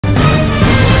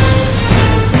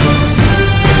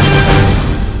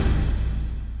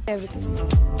everything.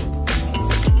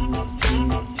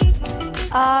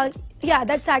 Yeah,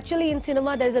 that's actually in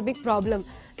cinema there is a big problem.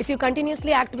 If you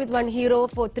continuously act with one hero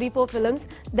for 3-4 films,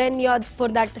 then you're for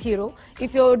that hero.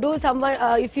 If you do someone,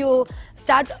 if you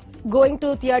start going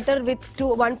to theater with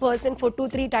one person for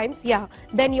 2-3 times, yeah,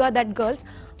 then you are that girls.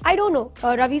 I don't know.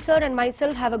 Ravi sir and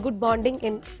myself have a good bonding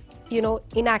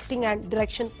in acting and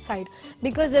direction side,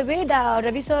 because the way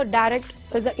Ravi sir direct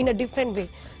is in a different way.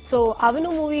 So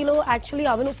Avunu movie lo, actually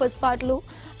Avunu first part lo,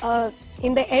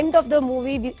 in the end of the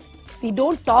movie we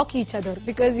don't talk each other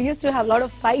because we used to have a lot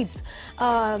of fights.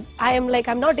 I'm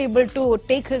not able to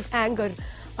take his anger,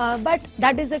 but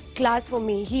that is a class for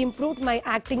me. He improved my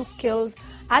acting skills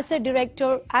as a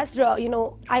director.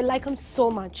 I like him so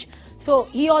much. So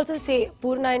he also say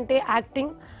Poorna ante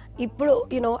acting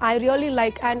ippudu I really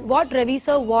like, and what Ravi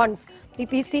sir wants,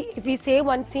 if he say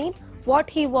one scene, what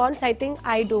he wants, I think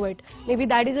I do it. Maybe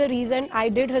that is the reason I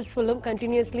did his film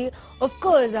continuously. Of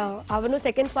course, Avunu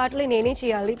second part lo nene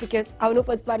cheyali because Avunu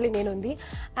first part lo nenu undi,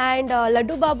 and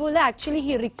Laddu Babu lo actually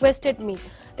he requested me.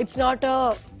 It's not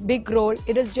a big role,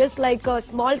 it is just like a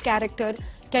small character.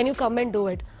 Can you come and do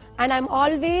it? And I'm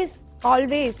always,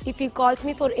 if he calls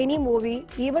me for any movie,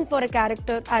 even for a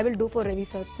character, I will do for Ravi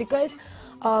sir, because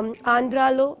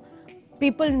Andhra lo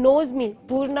people knows me.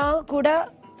 Poorna kuda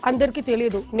andarki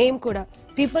teliyadu name kuda,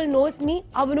 people knows me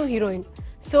Avunu heroine,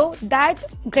 so that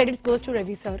credits goes to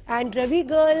Ravi sir. And Ravi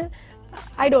girl,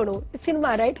 I don't know,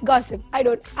 cinema, right? Gossip,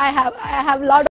 I have lot